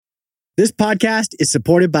This podcast is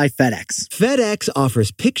supported by FedEx. FedEx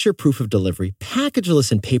offers picture proof of delivery,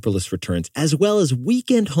 packageless and paperless returns, as well as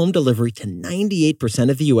weekend home delivery to 98%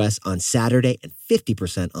 of the U.S. on Saturday and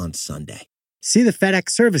 50% on Sunday. See the FedEx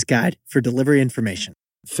service guide for delivery information.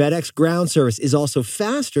 FedEx Ground service is also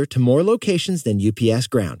faster to more locations than UPS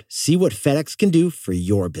Ground. See what FedEx can do for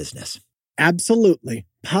your business. Absolutely.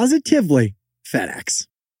 Positively FedEx.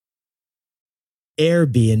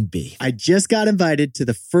 Airbnb. I just got invited to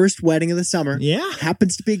the first wedding of the summer. Yeah?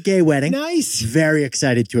 Happens to be a gay wedding. Nice. Very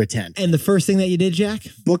excited to attend. And the first thing that you did, Jack?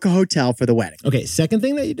 Book a hotel for the wedding. Okay, second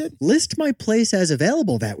thing that you did? List my place as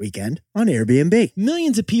available that weekend on Airbnb.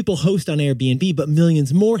 Millions of people host on Airbnb, but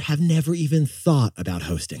millions more have never even thought about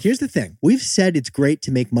hosting. Here's the thing. We've said it's great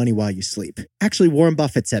to make money while you sleep. Actually, Warren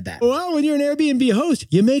Buffett said that. Well, when you're an Airbnb host,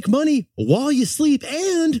 you make money while you sleep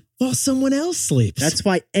and while someone else sleeps. That's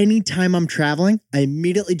why anytime I'm traveling, I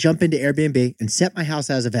immediately jump into Airbnb and set my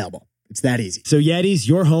house as available. It's that easy. So Yetis,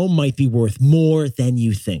 your home might be worth more than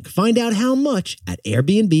you think. Find out how much at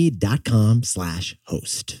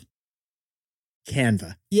airbnb.com/host.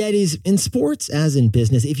 Canva. Yetis, in sports as in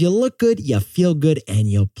business, if you look good, you feel good,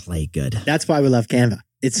 and you'll play good. That's why we love Canva.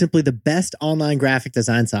 It's simply the best online graphic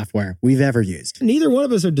design software we've ever used. Neither one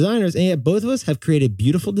of us are designers, and yet both of us have created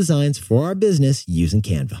beautiful designs for our business using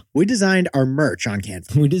Canva. We designed our merch on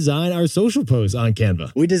Canva. We designed our social posts on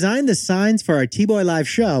Canva. We designed the signs for our T-Boy Live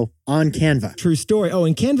show on Canva. True story. Oh,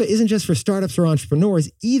 and Canva isn't just for startups or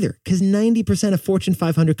entrepreneurs either, because 90% of Fortune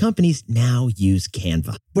 500 companies now use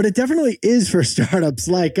Canva. But it definitely is for startups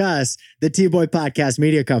like us, the T-Boy Podcast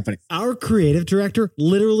Media Company. Our creative director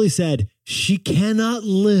literally said she cannot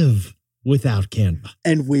live without Canva.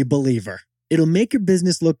 And we believe her. It'll make your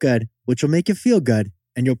business look good, which will make you feel good,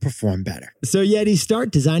 and you'll perform better. So Yeti,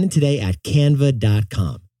 start designing today at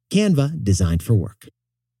canva.com. Canva, designed for work.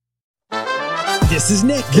 This is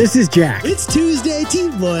Nick. This is Jack. It's Tuesday,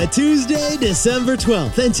 T-Boy, Tuesday, December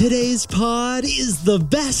 12th. And today's pod is the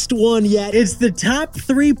best one yet. It's the top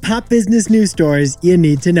 3 pop business news stories you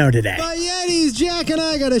need to know today. But Yetis, Jack and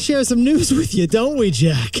I got to share some news with you, don't we,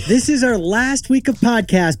 Jack? This is our last week of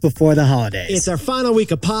podcast before the holidays. It's our final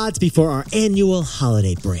week of pods before our annual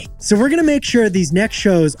holiday break. So we're going to make sure these next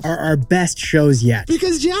shows are our best shows yet.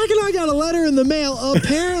 Because Jack and I got a letter in the mail.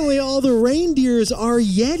 Apparently all the reindeers are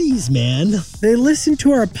Yetis, man. They listen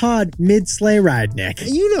to our pod mid-sleigh ride, Nick.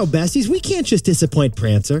 You know, besties, we can't just disappoint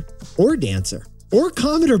Prancer or Dancer. Or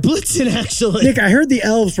Comet or Blitzen, actually. Nick, I heard the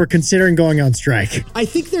elves were considering going on strike. I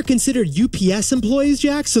think they're considered UPS employees,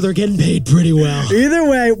 Jack, so they're getting paid pretty well. Either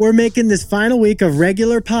way, we're making this final week of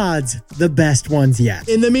regular pods the best ones yet.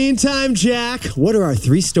 In the meantime, Jack, what are our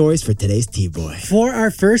 3 stories for today's T-Boy? For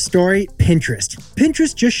our first story, Pinterest.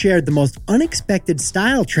 Pinterest just shared the most unexpected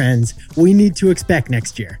style trends we need to expect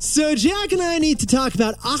next year. So Jack and I need to talk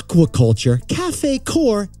about aquaculture, cafe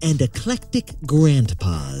core, and eclectic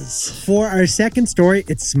grandpas. For our second story,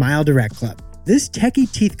 it's SmileDirectClub. This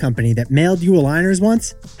techie teeth company that mailed you aligners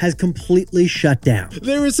once has completely shut down.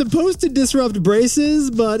 They were supposed to disrupt braces,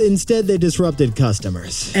 but instead they disrupted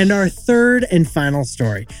customers. And our third and final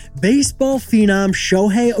story, baseball phenom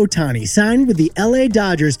Shohei Ohtani signed with the LA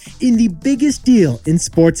Dodgers in the biggest deal in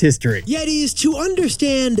sports history. Yetis, to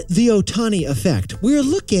understand the Ohtani effect, we're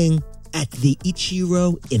looking at the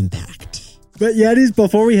Ichiro impact. But Yetis,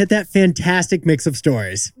 before we hit that fantastic mix of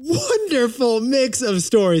stories. Wonderful mix of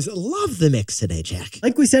stories. Love the mix today, Jack.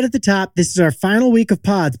 Like we said at the top, this is our final week of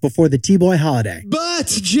pods before the T-Boy holiday.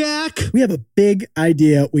 But, Jack, we have a big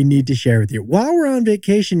idea we need to share with you. While we're on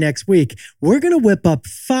vacation next week, we're going to whip up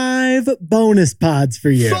 5 bonus pods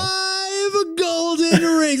for you. 5 golden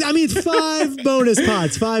rings. I mean, 5 bonus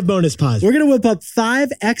pods. 5 bonus pods. We're going to whip up 5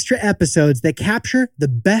 extra episodes that capture the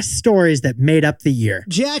best stories that made up the year.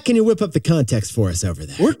 Jack, can you whip up the context for us over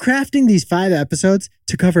there? We're crafting these 5 episodes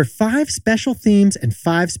to cover 5 special themes and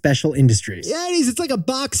 5 special industries. Yetis, it's like a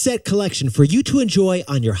box set collection for you to enjoy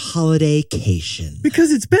on your holidaycation.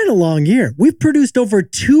 Because it's been a long year. We've produced over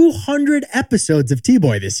 200 episodes of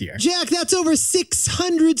T-Boy this year. Jack, that's over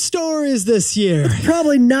 600 stories this year.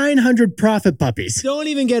 Probably 900 profit puppies. Don't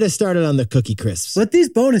even get us started on the Cookie Crisps. But these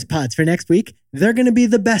bonus pods for next week, they're going to be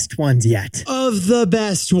the best ones yet. Of the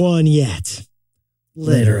best one yet.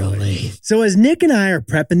 Literally. So as Nick and I are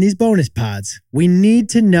prepping these bonus pods, we need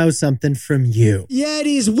to know something from you.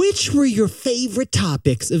 Yetis, which were your favorite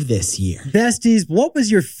topics of this year? Besties, what was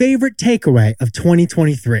your favorite takeaway of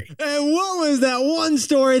 2023? And what was that one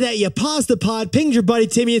story that you paused the pod, pinged your buddy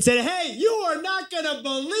Timmy and said, hey, you are not going to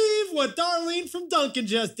believe what Darlene from Duncan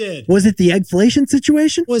just did? Was it the eggflation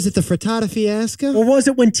situation? Was it the frittata fiasco? Or was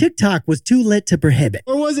it when TikTok was too lit to prohibit?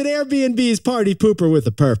 Or was it Airbnb's party pooper with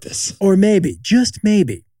a purpose? Or maybe, just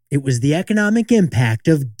maybe, It was the economic impact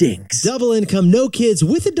of dinks. Double income, no kids,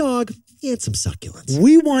 with a dog, and some succulents.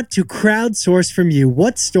 We want to crowdsource from you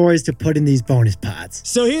what stories to put in these bonus pods.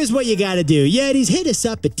 So here's what you gotta do. Yetis, hit us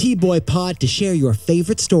up at T-Boy Pod to share your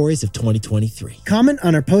favorite stories of 2023. Comment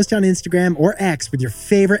on our post on Instagram or X with your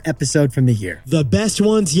favorite episode from the year. The best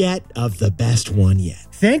ones yet of the best one yet.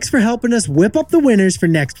 Thanks for helping us whip up the winners for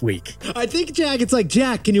next week. I think, Jack, it's like,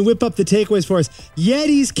 Jack, can you whip up the takeaways for us?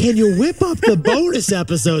 Yetis, can you whip up the bonus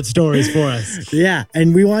episode stories for us? Yeah,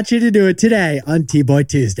 and we want you to do it today on T-Boy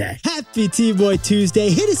Tuesday. Happy T-Boy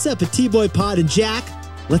Tuesday. Hit us up at T-Boy Pod. And Jack,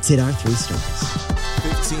 let's hit our 3 stories.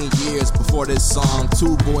 15 years before this song,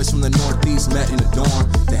 2 boys from the Northeast met in the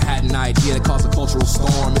dorm. They had an idea that caused a cultural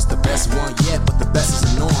storm. It's the best one yet, but the best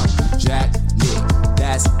is the norm. Jack, Nick,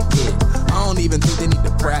 that's it. I don't even think they need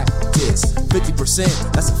to practice.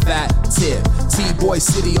 50%, that's a fat tip. T-Boy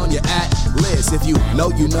City on your at list. If you know,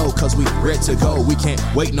 you know, cause we ready to go. We can't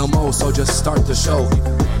wait no more, so just start the show.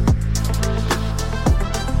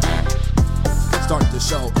 Start the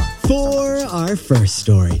show. For our first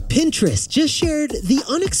story, Pinterest just shared the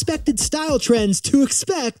unexpected style trends to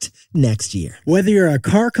expect next year. Whether you're a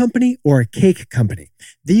car company or a cake company,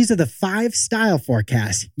 these are the 5 style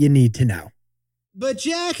forecasts you need to know. But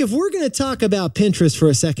Jack, if we're going to talk about Pinterest for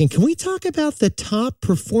a second, can we talk about the top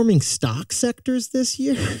performing stock sectors this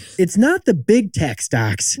year? It's not the big tech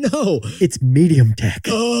stocks. No. It's medium tech.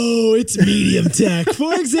 Oh, it's medium tech.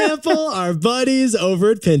 For example, our buddies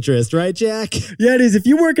over at Pinterest, right, Jack? Yeah, it is. If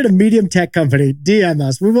you work at a medium tech company, DM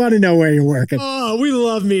us. We want to know where you're working. Oh, we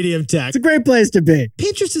love medium tech. It's a great place to be.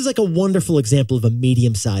 Pinterest is like a wonderful example of a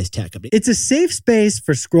medium-sized tech company. It's a safe space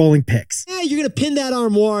for scrolling pics. Yeah, you're going to pin that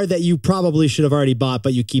armoire that you probably should have already bought,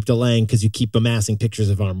 but you keep delaying because you keep amassing pictures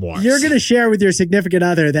of armoires. You're going to share with your significant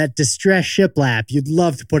other that distress shiplap you'd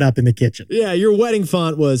love to put up in the kitchen. Yeah, your wedding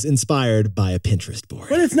font was inspired by a Pinterest board.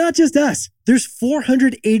 But it's not just us. There's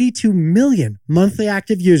 482 million monthly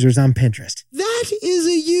active users on Pinterest. That is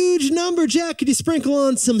a huge number. Jack, could you sprinkle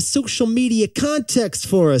on some social media context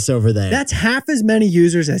for us over there? That's half as many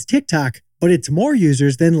users as TikTok, but it's more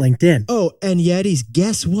users than LinkedIn. Oh, and Yetis,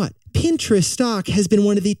 guess what? Pinterest stock has been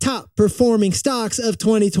one of the top performing stocks of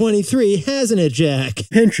 2023, hasn't it, Jack?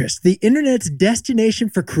 Pinterest, the internet's destination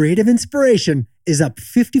for creative inspiration, is up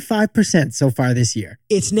 55% so far this year.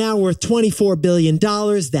 It's now worth $24 billion.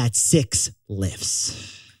 That's 6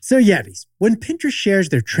 lifts. So Yetis, when Pinterest shares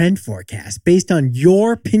their trend forecast based on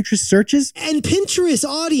your Pinterest searches, and Pinterest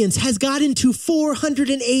audience has gotten to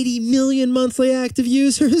 480 million monthly active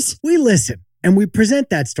users, we listen. And we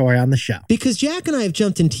present that story on the show. Because Jack and I have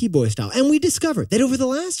jumped in T-Boy style, and we discovered that over the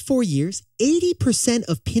last 4 years, 80%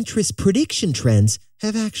 of Pinterest prediction trends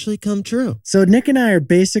have actually come true. So Nick and I are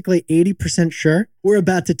basically 80% sure we're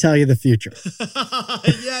about to tell you the future.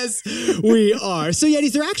 Yes, we are. So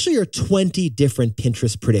Yetis, there actually are 20 different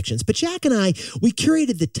Pinterest predictions, but Jack and I, we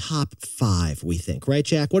curated the top 5, we think. Right,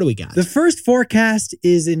 Jack? What do we got? The first forecast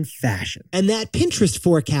is in fashion. And that Pinterest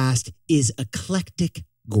forecast is eclectic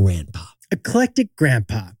grandpa. Eclectic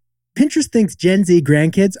grandpa. Pinterest thinks Gen Z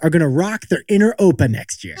grandkids are going to rock their inner Opa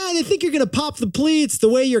next year. They think you're going to pop the pleats the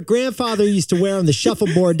way your grandfather used to wear on the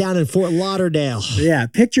shuffleboard down in Fort Lauderdale. Yeah,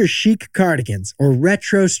 picture chic cardigans or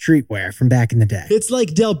retro streetwear from back in the day. It's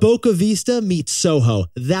like Del Boca Vista meets Soho.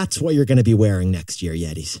 That's what you're going to be wearing next year,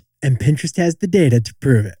 Yetis. And Pinterest has the data to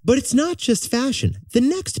prove it. But it's not just fashion. The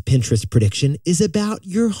next Pinterest prediction is about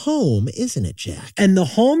your home, isn't it, Jack? And the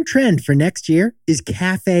home trend for next year is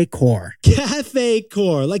cafe core. Cafe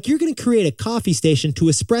core. Like you're going to create a coffee station to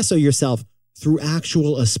espresso yourself through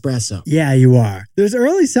actual espresso. Yeah, you are. There's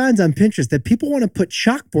early signs on Pinterest that people want to put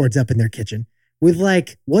chalkboards up in their kitchen with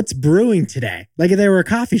like, what's brewing today? Like if they were a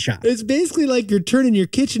coffee shop. It's basically like you're turning your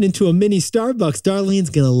kitchen into a mini Starbucks. Darlene's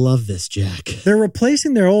going to love this, Jack. They're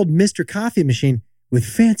replacing their old Mr. Coffee machine with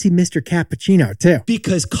fancy Mr. Cappuccino too.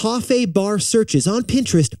 Because coffee bar searches on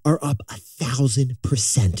Pinterest are up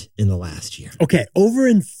 1,000% in the last year. Okay, over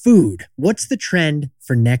in food, what's the trend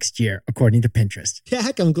for next year according to Pinterest?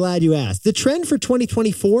 Jack, I'm glad you asked. The trend for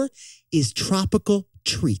 2024 is tropical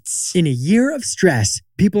treats. In a year of stress,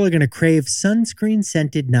 people are going to crave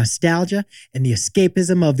sunscreen-scented nostalgia and the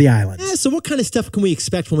escapism of the islands. So what kind of stuff can we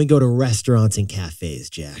expect when we go to restaurants and cafes,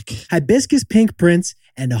 Jack? Hibiscus pink prints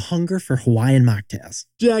and a hunger for Hawaiian mocktails.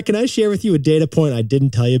 Jack, can I share with you a data point I didn't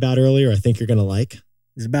tell you about earlier I think you're going to like?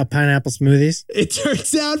 Is it about pineapple smoothies? It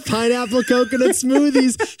turns out pineapple coconut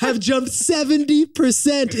smoothies have jumped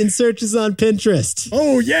 70% in searches on Pinterest.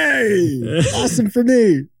 Oh, yay! Awesome for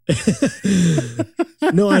me.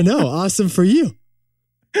 No, I know. Awesome for you.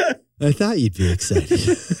 I thought you'd be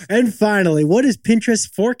excited. And finally, what is Pinterest's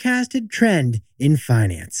forecasted trend in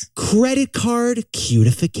finance? Credit card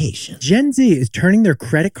cutification. Gen Z is turning their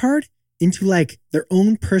credit card into like their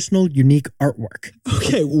own personal unique artwork.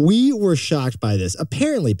 Okay, we were shocked by this.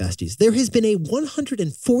 Apparently, besties, there has been a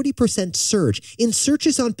 140% surge in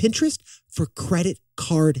searches on Pinterest for credit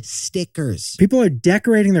card stickers. People are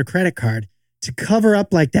decorating their credit card to cover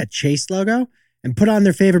up like that Chase logo and put on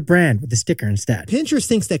their favorite brand with the sticker instead. Pinterest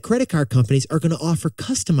thinks that credit card companies are going to offer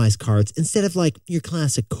customized cards instead of like your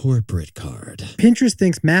classic corporate card. Pinterest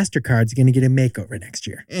thinks MasterCard's going to get a makeover next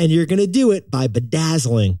year. And you're going to do it by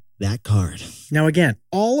bedazzling that card. Now again,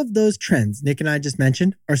 all of those trends Nick and I just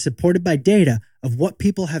mentioned are supported by data of what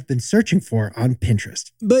people have been searching for on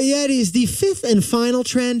Pinterest. But Yetis, the fifth and final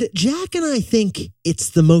trend, Jack and I think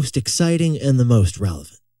it's the most exciting and the most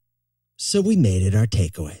relevant. So we made it our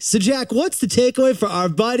takeaway. So Jack, what's the takeaway for our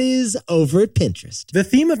buddies over at Pinterest? The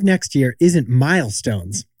theme of next year isn't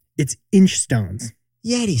milestones, it's inch stones.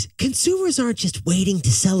 Yetis, consumers aren't just waiting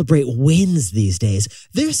to celebrate wins these days.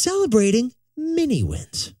 They're celebrating mini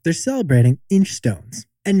wins. They're celebrating inch stones.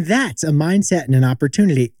 And that's a mindset and an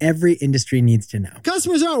opportunity every industry needs to know.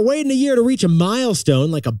 Customers aren't waiting a year to reach a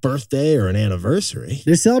milestone like a birthday or an anniversary.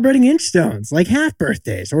 They're celebrating inch stones like half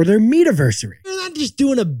birthdays or their meet-iversary. You're not just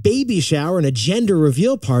doing a baby shower and a gender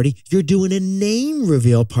reveal party. You're doing a name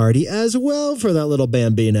reveal party as well for that little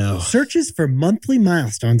bambino. Searches for monthly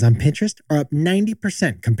milestones on Pinterest are up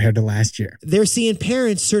 90% compared to last year. They're seeing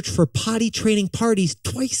parents search for potty training parties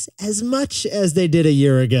twice as much as they did a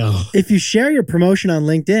year ago. If you share your promotion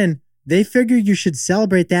on LinkedIn, they figure you should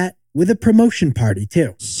celebrate that with a promotion party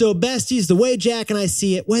too. So besties, the way Jack and I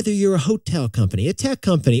see it, whether you're a hotel company, a tech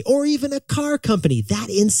company, or even a car company, that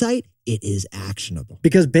insight, it is actionable.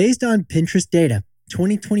 Because based on Pinterest data,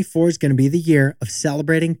 2024 is going to be the year of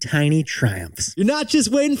celebrating tiny triumphs. You're not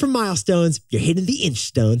just waiting for milestones, you're hitting the inch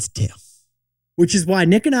stones too. Which is why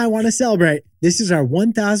Nick and I want to celebrate. This is our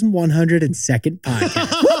 1,102nd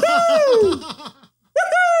podcast. Woohoo!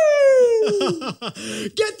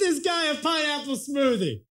 Get this guy a pineapple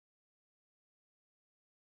smoothie.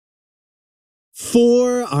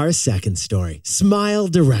 For our second story,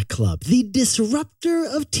 SmileDirectClub, the disruptor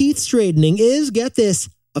of teeth straightening, is, get this,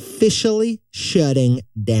 officially shutting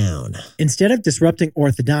down. Instead of disrupting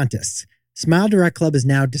orthodontists, SmileDirectClub is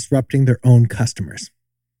now disrupting their own customers.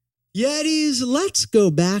 Yetis, let's go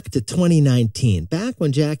back to 2019, back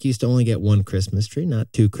when Jack used to only get one Christmas tree,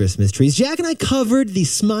 not two Christmas trees. Jack and I covered the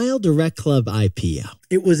SmileDirectClub IPO.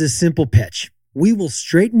 It was a simple pitch. We will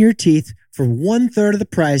straighten your teeth for 1/3 of the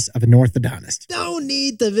price of an orthodontist. No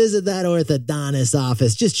need to visit that orthodontist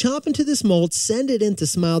office. Just chomp into this mold, send it into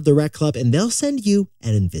SmileDirectClub, and they'll send you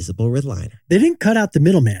an invisible recliner. They didn't cut out the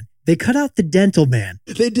middleman. They cut out the dental man.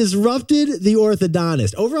 They disrupted the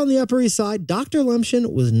orthodontist. Over on the Upper East Side, Dr.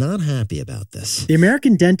 Lumption was not happy about this. The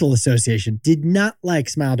American Dental Association did not like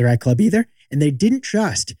SmileDirectClub either, and they didn't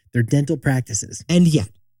trust their dental practices. And yet,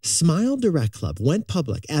 SmileDirectClub went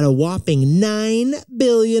public at a whopping $9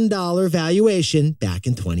 billion valuation back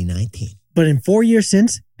in 2019. But in 4 years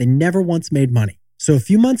since, they never once made money. So a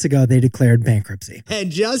few months ago, they declared bankruptcy.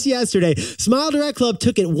 And just yesterday, SmileDirectClub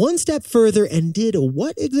took it one step further and did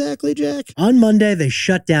what exactly, Jack? On Monday, they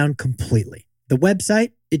shut down completely. The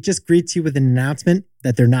website, it just greets you with an announcement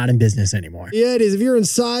that they're not in business anymore. Yeah, it is. If your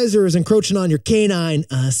incisor is encroaching on your canine,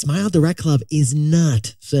 SmileDirectClub is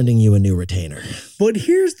not sending you a new retainer. But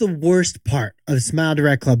here's the worst part of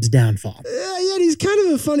SmileDirectClub's downfall. Yeah, he's kind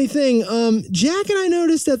of a funny thing. Jack and I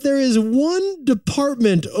noticed that there is one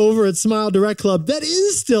department over at SmileDirectClub that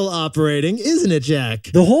is still operating, isn't it, Jack?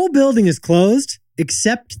 The whole building is closed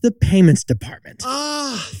except the payments department.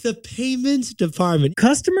 The payments department.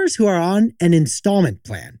 Customers who are on an installment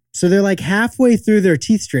plan, so they're like halfway through their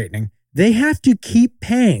teeth straightening, they have to keep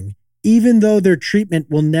paying even though their treatment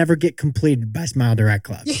will never get completed by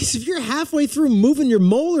SmileDirectClub. Yes, if you're halfway through moving your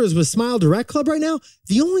molars with SmileDirectClub right now,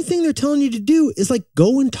 the only thing they're telling you to do is like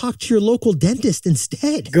go and talk to your local dentist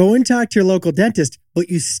instead. Go and talk to your local dentist, but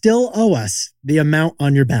you still owe us the amount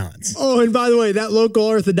on your balance. Oh, and by the way, that local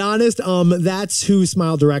orthodontist, that's who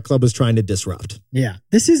SmileDirectClub was trying to disrupt. Yeah,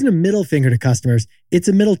 this isn't a middle finger to customers. It's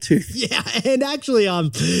a middle tooth. Yeah, and actually,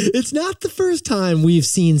 it's not the first time we've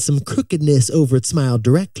seen some crookedness over at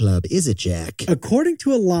SmileDirectClub, is it, Jack? According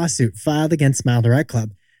to a lawsuit filed against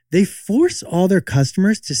SmileDirectClub, they force all their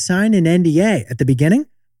customers to sign an NDA at the beginning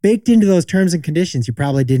baked into those terms and conditions you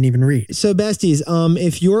probably didn't even read. So besties,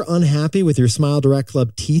 if you're unhappy with your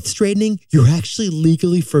SmileDirectClub teeth straightening, you're actually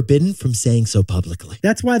legally forbidden from saying so publicly.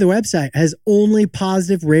 That's why the website has only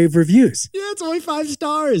positive rave reviews. Yeah, it's only 5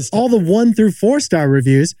 stars. All the 1 through 4-star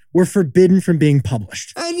reviews were forbidden from being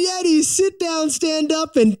published. And yet you sit down, stand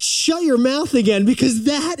up, and shut your mouth again, because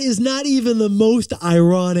that is not even the most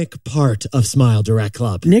ironic part of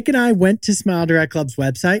SmileDirectClub. Nick and I went to SmileDirectClub's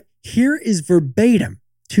website. Here is verbatim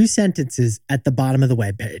 2 sentences at the bottom of the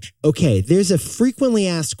webpage. Okay, there's a frequently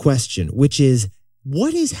asked question, which is,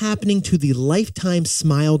 what is happening to the lifetime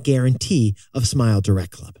smile guarantee of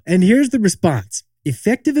SmileDirectClub? And here's the response.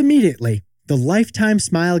 Effective immediately, the lifetime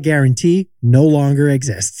smile guarantee no longer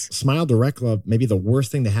exists. SmileDirectClub may be the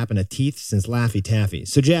worst thing to happen to teeth since Laffy Taffy.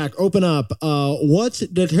 So Jack, open up. What's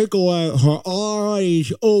the takeaway for all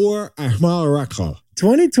these over at SmileDirectClub?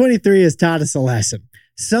 2023 has taught us a lesson.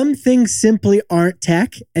 Some things simply aren't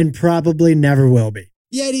tech and probably never will be.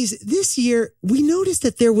 Yetis, this year, we noticed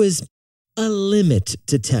that there was a limit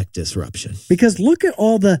to tech disruption. Because look at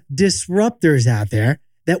all the disruptors out there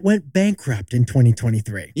that went bankrupt in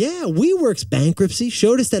 2023. Yeah, WeWork's bankruptcy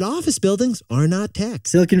showed us that office buildings are not tech.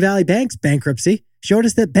 Silicon Valley Bank's bankruptcy showed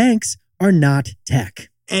us that banks are not tech.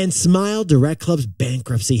 And SmileDirectClub's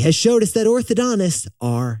bankruptcy has showed us that orthodontists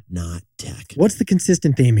are not tech. What's the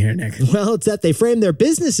consistent theme here, Nick? Well, it's that they frame their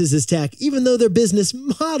businesses as tech, even though their business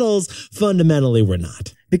models fundamentally were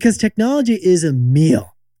not. Because technology is a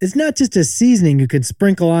meal. It's not just a seasoning you can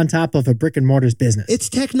sprinkle on top of a brick and mortar's business. It's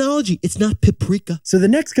technology. It's not paprika. So the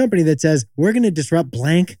next company that says, we're going to disrupt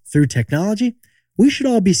blank through technology, we should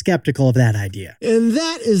all be skeptical of that idea. And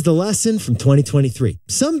that is the lesson from 2023.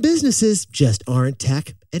 Some businesses just aren't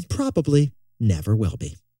tech and probably never will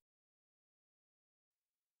be.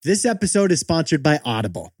 This episode is sponsored by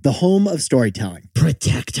Audible, the home of storytelling.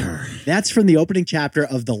 Protect her. That's from the opening chapter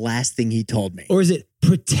of The Last Thing He Told Me. Or is it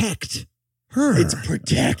protect her? It's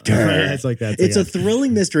Protect Her. Yeah, it's like that. It's a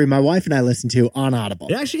thrilling mystery my wife and I listened to on Audible.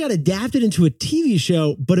 It actually got adapted into a TV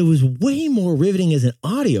show, but it was way more riveting as an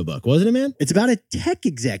audiobook, wasn't it, man? It's about a tech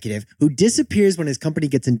executive who disappears when his company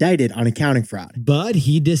gets indicted on accounting fraud. But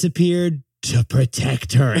he disappeared to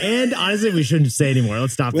protect her. And honestly, we shouldn't say anymore.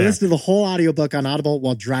 Let's stop there. Listen to the whole audiobook on Audible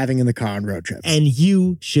while driving in the car on road trips. And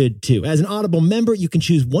you should too. As an Audible member, you can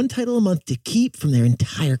choose 1 title a month to keep from their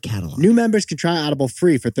entire catalog. New members can try Audible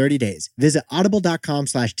free for 30 days. Visit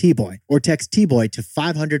audible.com/tboy or text tboy to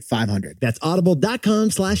 500-500. That's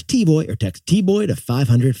audible.com/tboy or text tboy to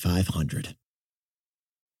 500-500.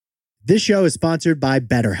 This show is sponsored by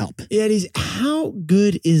BetterHelp. Yetis, how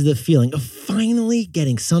good is the feeling of finally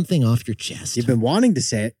getting something off your chest? You've been wanting to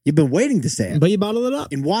say it. You've been waiting to say it. But you bottle it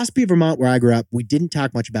up. In Waspy, Vermont, where I grew up, we didn't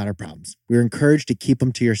talk much about our problems. We were encouraged to keep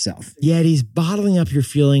them to yourself. Yetis, bottling up your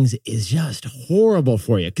feelings is just horrible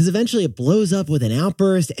for you because eventually it blows up with an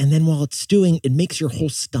outburst, and then while it's stewing, it makes your whole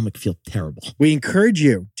stomach feel terrible. We encourage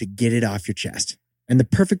you to get it off your chest. And the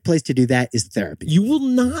perfect place to do that is therapy. You will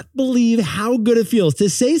not believe how good it feels to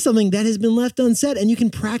say something that has been left unsaid, and you can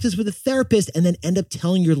practice with a therapist and then end up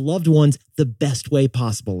telling your loved ones the best way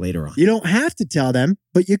possible later on. You don't have to tell them,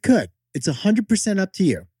 but you could. It's 100% up to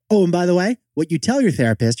you. Oh, and by the way, what you tell your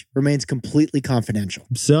therapist remains completely confidential.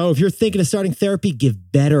 So if you're thinking of starting therapy, give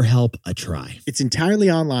BetterHelp a try. It's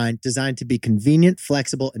entirely online, designed to be convenient,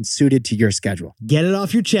 flexible, and suited to your schedule. Get it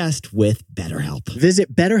off your chest with BetterHelp.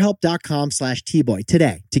 Visit betterhelp.com/tboy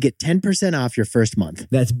today to get 10% off your first month.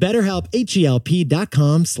 That's BetterHelp,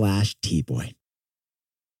 HELP.com/tboy.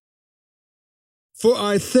 For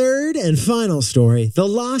our third and final story, the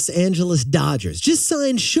Los Angeles Dodgers just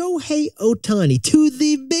signed Shohei Ohtani to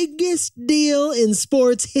the biggest deal in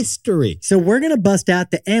sports history. So we're going to bust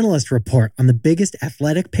out the analyst report on the biggest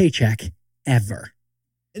athletic paycheck ever.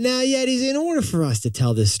 Now, Yetis, in order for us to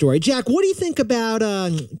tell this story, Jack, what do you think about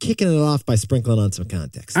kicking it off by sprinkling on some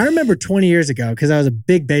context? I remember 20 years ago, because I was a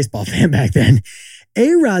big baseball fan back then,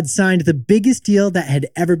 A-Rod signed the biggest deal that had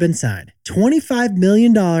ever been signed. $25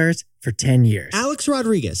 million for 10 years. Alex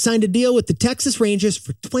Rodriguez signed a deal with the Texas Rangers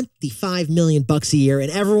for $25 million a year, and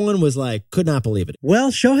everyone was like, could not believe it. Well,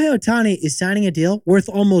 Shohei Ohtani is signing a deal worth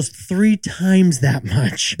almost 3 times that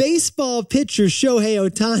much. Baseball pitcher Shohei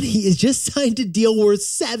Ohtani is just signed a deal worth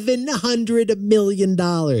 $700 million.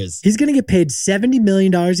 He's going to get paid $70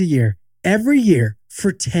 million a year, every year,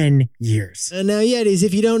 for 10 years. And now, Yetis,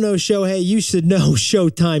 if you don't know Shohei, you should know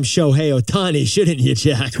Showtime Shohei Ohtani, shouldn't you,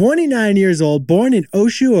 Jack? 29 years old, born in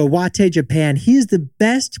Oshu, Iwate, Japan. He is the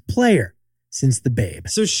best player since the Babe.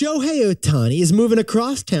 So Shohei Ohtani is moving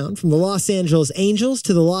across town from the Los Angeles Angels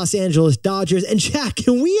to the Los Angeles Dodgers. And Jack,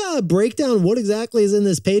 can we break down what exactly is in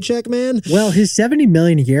this paycheck, man? Well, his $70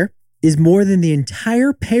 million a year is more than the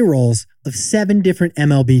entire payrolls of 7 different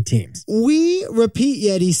MLB teams. We repeat,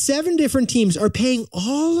 Yeti, 7 different teams are paying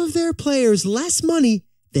all of their players less money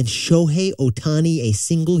than Shohei Ohtani, a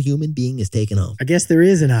single human being, is taking home. I guess there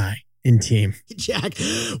is an I in team. Jack,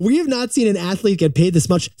 we have not seen an athlete get paid this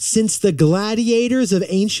much since the gladiators of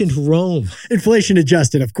ancient Rome. Inflation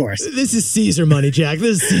adjusted, of course. This is Caesar money, Jack.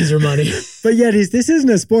 This is Caesar money. But Yetis, this isn't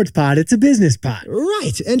a sports pod, it's a business pod.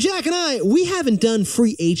 Right. And Jack and I, we haven't done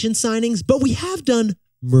free agent signings, but we have done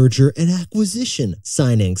merger and acquisition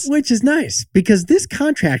signings. Which is nice, because this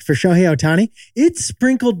contract for Shohei Ohtani, it's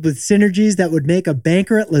sprinkled with synergies that would make a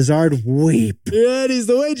banker at Lazard weep. That is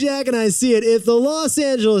the way Jack and I see it. If the Los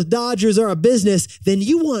Angeles Dodgers are a business, then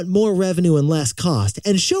you want more revenue and less cost.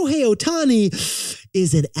 And Shohei Ohtani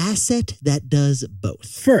is an asset that does both.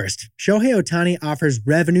 First, Shohei Ohtani offers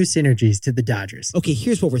revenue synergies to the Dodgers. Okay,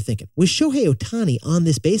 here's what we're thinking. With Shohei Ohtani on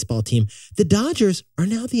this baseball team, the Dodgers are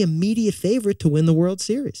now the immediate favorite to win the World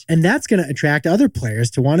Series. And that's going to attract other players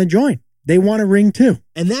to want to join. They want a ring too.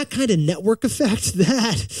 And that kind of network effect,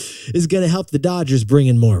 that is going to help the Dodgers bring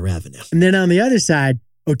in more revenue. And then on the other side,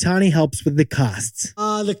 Ohtani helps with the costs.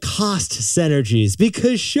 The cost synergies,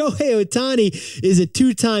 because Shohei Ohtani is a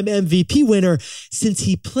 2-time MVP winner since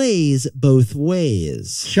he plays both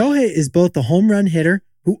ways. Shohei is both the home run hitter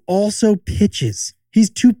who also pitches. He's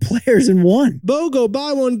 2 players in 1. BOGO,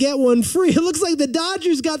 buy one, get one free. It looks like the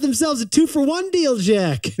Dodgers got themselves a 2-for-1 deal,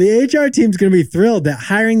 Jack. The HR team's going to be thrilled that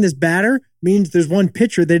hiring this batter means there's one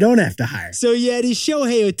pitcher they don't have to hire. So Yeti,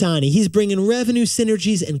 Shohei Ohtani, he's bringing revenue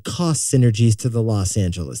synergies and cost synergies to the Los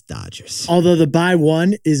Angeles Dodgers. Although the buy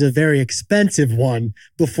one is a very expensive one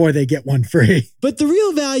before they get one free. But the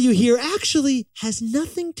real value here actually has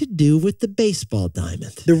nothing to do with the baseball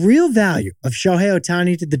diamond. The real value of Shohei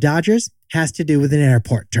Ohtani to the Dodgers has to do with an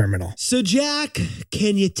airport terminal. So Jack,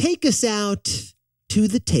 can you take us out to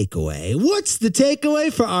the takeaway? What's the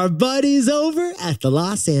takeaway for our buddies over at the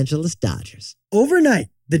Los Angeles Dodgers? Overnight,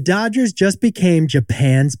 the Dodgers just became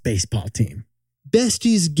Japan's baseball team.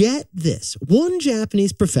 Besties, get this. One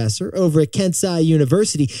Japanese professor over at Kensai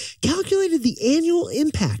University calculated the annual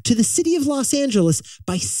impact to the city of Los Angeles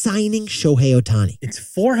by signing Shohei Ohtani. It's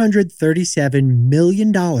 $437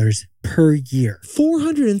 million per year.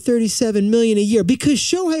 $437 million a year, because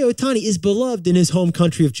Shohei Ohtani is beloved in his home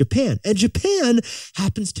country of Japan. And Japan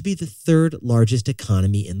happens to be the 3rd largest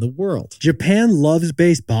economy in the world. Japan loves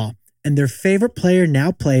baseball, and their favorite player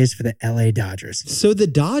now plays for the LA Dodgers. So the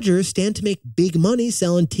Dodgers stand to make big money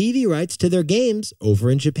selling TV rights to their games over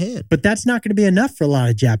in Japan. But that's not going to be enough for a lot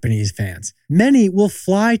of Japanese fans. Many will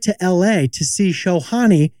fly to LA to see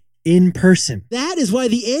Shohei in person. That is why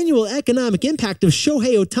the annual economic impact of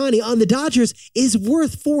Shohei Ohtani on the Dodgers is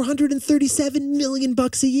worth $437 million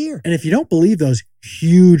a year. And if you don't believe those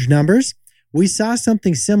huge numbers, we saw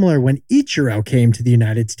something similar when Ichiro came to the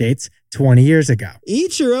United States 20 years ago.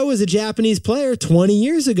 Ichiro was a Japanese player 20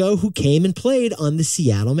 years ago who came and played on the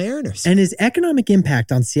Seattle Mariners. And his economic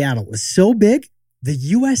impact on Seattle was so big, the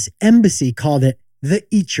U.S. Embassy called it the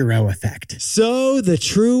Ichiro effect. So the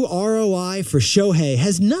true ROI for Shohei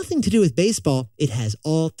has nothing to do with baseball. It has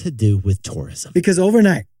all to do with tourism. Because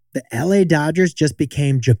overnight, the LA Dodgers just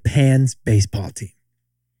became Japan's baseball team.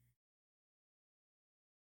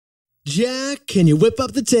 Jack, can you whip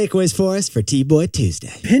up the takeaways for us for T-Boy Tuesday?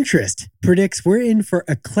 Pinterest predicts we're in for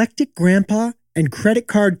eclectic grandpa and credit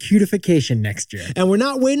card cutification next year. And we're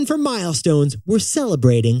not waiting for milestones. We're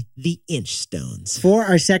celebrating the inch stones. For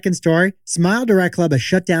our second story, SmileDirectClub has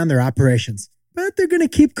shut down their operations, but they're going to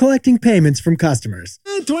keep collecting payments from customers.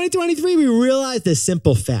 In 2023, we realized this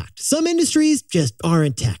simple fact. Some industries just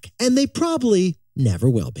aren't tech, and they probably never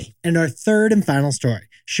will be. And our third and final story,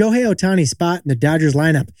 Shohei Ohtani's spot in the Dodgers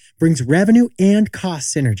lineup brings revenue and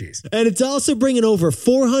cost synergies. And it's also bringing over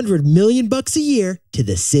 $400 million a year to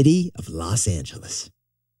the city of Los Angeles.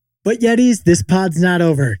 But Yetis, this pod's not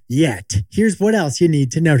over yet. Here's what else you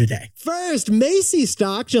need to know today. First, Macy's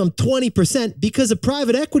stock jumped 20% because a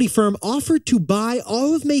private equity firm offered to buy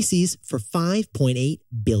all of Macy's for $5.8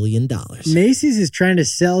 billion. Macy's is trying to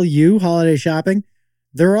sell you holiday shopping.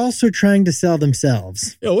 They're also trying to sell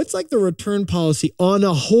themselves. It's like the return policy on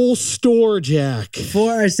a whole store, Jack.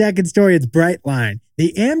 For our second story, it's Brightline.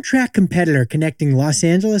 The Amtrak competitor connecting Los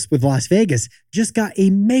Angeles with Las Vegas just got a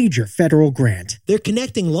major federal grant. They're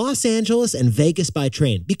connecting Los Angeles and Vegas by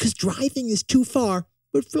train because driving is too far,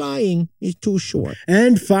 but flying is too short.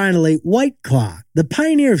 And finally, White Claw, the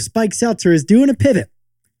pioneer of spiked seltzer, is doing a pivot.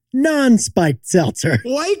 Non-spiked seltzer.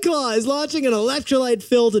 White Claw is launching an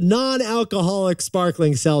electrolyte-filled, non-alcoholic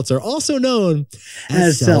sparkling seltzer, also known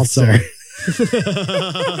as seltzer.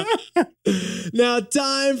 Now,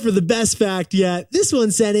 time for the best fact yet. This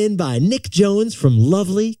one sent in by Nick Jones from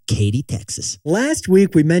lovely Katy, Texas. Last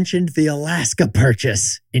week, we mentioned the Alaska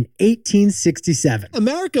Purchase in 1867.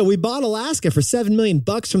 America, we bought Alaska for $7 million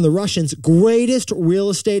from the Russians. Greatest real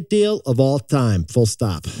estate deal of all time. Full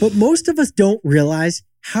stop. But most of us don't realize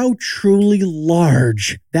how truly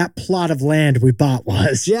large that plot of land we bought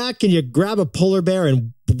was. Jack, can you grab a polar bear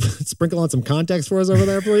and sprinkle on some context for us over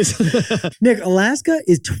there, please? Nick, Alaska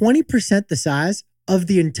is 20% the size of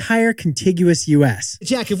the entire contiguous U.S.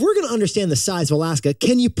 Jack, if we're going to understand the size of Alaska,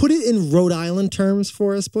 can you put it in Rhode Island terms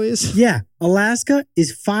for us, please? Yeah, Alaska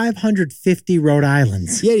is 550 Rhode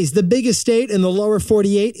Islands. Yetis, the biggest state in the lower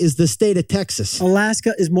 48 is the state of Texas.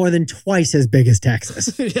 Alaska is more than twice as big as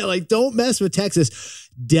Texas. Yeah, like, don't mess with Texas.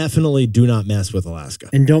 Definitely do not mess with Alaska.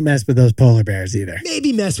 And don't mess with those polar bears either.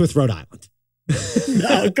 Maybe mess with Rhode Island.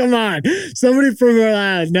 No, come on. Somebody from Rhode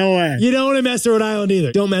Island, no way. You don't want to mess with Rhode Island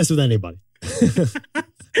either. Don't mess with anybody.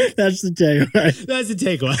 That's the takeaway. That's the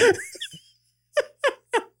takeaway.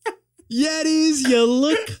 Yetis, you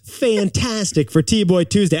look fantastic for T-Boy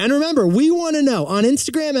Tuesday. And remember, we want to know on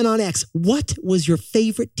Instagram and on X, what was your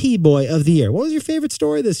favorite T-Boy of the year? What was your favorite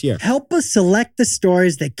story this year? Help us select the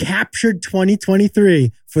stories that captured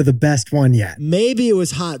 2023 for the best one yet. Maybe it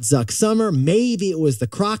was Hot Zuck Summer. Maybe it was the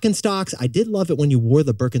Crockenstocks. I did love it when you wore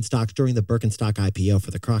the Birkenstocks during the Birkenstock IPO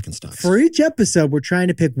for the Crockenstocks. For each episode, we're trying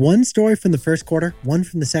to pick one story from the first quarter, one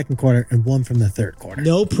from the second quarter, and one from the third quarter.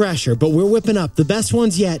 No pressure, but we're whipping up the best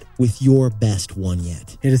ones yet with your best one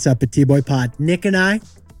yet. Hit us up at T-Boy Pod. Nick and I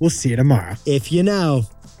will see you tomorrow. If you know,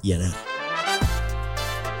 you know.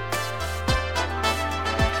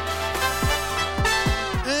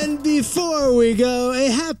 Before we go, a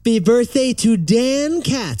happy birthday to Dan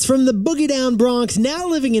Katz from the Boogie Down Bronx, now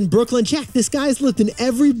living in Brooklyn. Check, this guy's lived in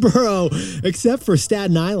every borough except for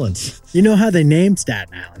Staten Island. You know how they named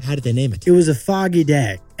Staten Island? How did they name it? It was a foggy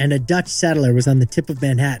day, and a Dutch settler was on the tip of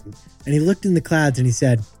Manhattan, and he looked in the clouds and he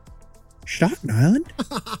said, Staten Island?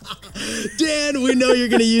 Dan, we know you're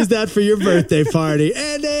going to use that for your birthday party.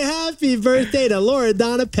 And a happy birthday to Laura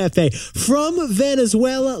Donna Pepe from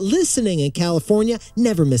Venezuela, listening in California.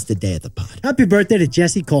 Never missed a day at the pod. Happy birthday to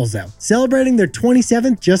Jesse Colzo, celebrating their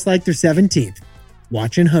 27th just like their 17th.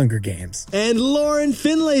 Watching Hunger Games. And Lauren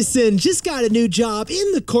Finlayson just got a new job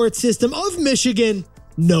in the court system of Michigan.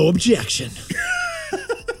 No objection.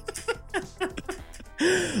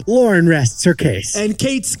 Lauren rests her case. And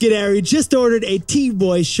Kate Scuderi just ordered a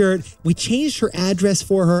T-Boy shirt. We changed her address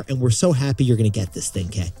for her, and we're so happy you're going to get this thing,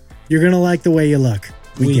 Kay. You're going to like the way you look.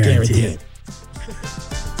 We guarantee it.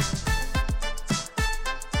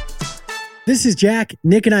 This is Jack.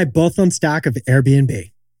 Nick and I both own stock of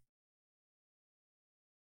Airbnb.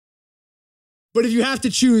 But if you have to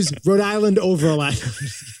choose Rhode Island over Alaska...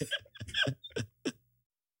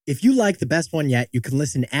 If you like the best one yet, you can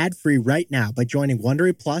listen ad-free right now by joining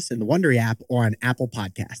Wondery Plus in the Wondery app or on Apple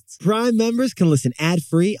Podcasts. Prime members can listen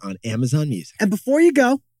ad-free on Amazon Music. And before you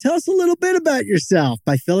go, tell us a little bit about yourself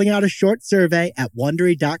by filling out a short survey at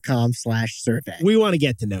Wondery.com/survey. We want to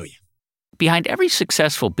get to know you. Behind every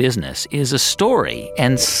successful business is a story,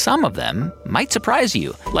 and some of them might surprise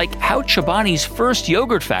you. Like how Chobani's first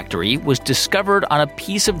yogurt factory was discovered on a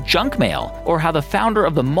piece of junk mail, or how the founder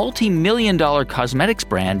of the multi-million-dollar cosmetics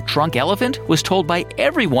brand Drunk Elephant was told by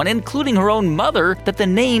everyone, including her own mother, that the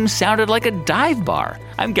name sounded like a dive bar.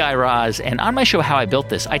 I'm Guy Raz, and on my show How I Built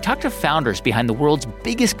This, I talk to founders behind the world's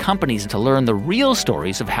biggest companies to learn the real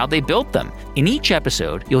stories of how they built them. In each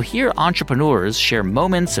episode, you'll hear entrepreneurs share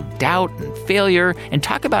moments of doubt and failure and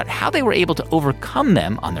talk about how they were able to overcome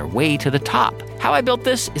them on their way to the top. How I Built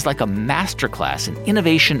This is like a masterclass in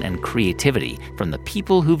innovation and creativity from the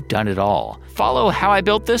people who've done it all. Follow How I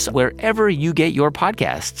Built This wherever you get your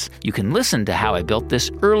podcasts. You can listen to How I Built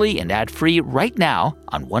This early and ad-free right now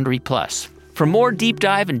on Wondery Plus. For more deep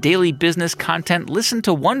dive and daily business content, listen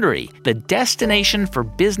to Wondery, the destination for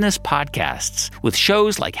business podcasts. With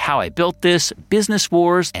shows like How I Built This, Business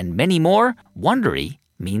Wars, and many more, Wondery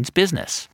means business.